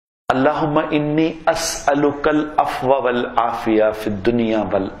اللہم انی اسألک العفو والعافیہ فی الدنیا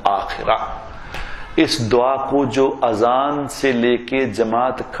والآخرہ. اس دعا کو جو اذان سے لے کے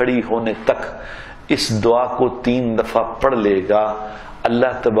جماعت کھڑی ہونے تک اس دعا کو 3 دفعہ پڑھ لے گا،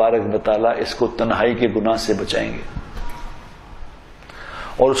 اللہ تبارک و تعالیٰ اس کو تنہائی کے گناہ سے بچائیں گے،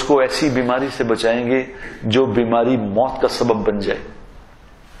 اور اس کو ایسی بیماری سے بچائیں گے جو بیماری موت کا سبب بن جائے،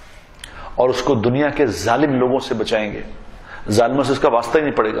 اور اس کو دنیا کے ظالم لوگوں سے بچائیں گے، ظالموں سے اس کا واسطہ ہی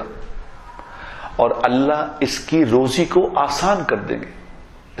نہیں پڑے گا، اور اللہ اس کی روزی کو آسان کر دیں گے.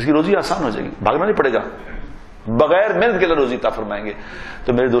 اس کی روزی آسان ہو جائے گی، بھاگنا نہیں پڑے گا، بغیر محنت کے روزی عطا فرمائیں گے.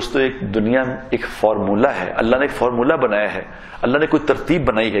 تو میرے دوستو، ایک دنیا میں ایک فارمولہ ہے، اللہ نے ایک فارمولہ بنایا ہے، اللہ نے کوئی ترتیب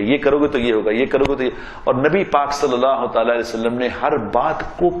بنائی ہے، یہ کرو گے تو یہ ہوگا، یہ کرو گے تو یہ. اور نبی پاک صلی اللہ تعالی علیہ وسلم نے ہر بات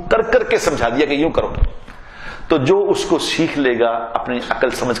کو کر کر کے سمجھا دیا کہ یوں کرو. تو جو اس کو سیکھ لے گا، اپنی عقل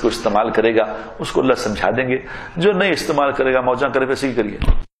سمجھ کو استعمال کرے گا، اس کو اللہ سمجھا دیں گے. جو نہیں استعمال کرے گا، موجاں کرے، ویسے ہی کریے.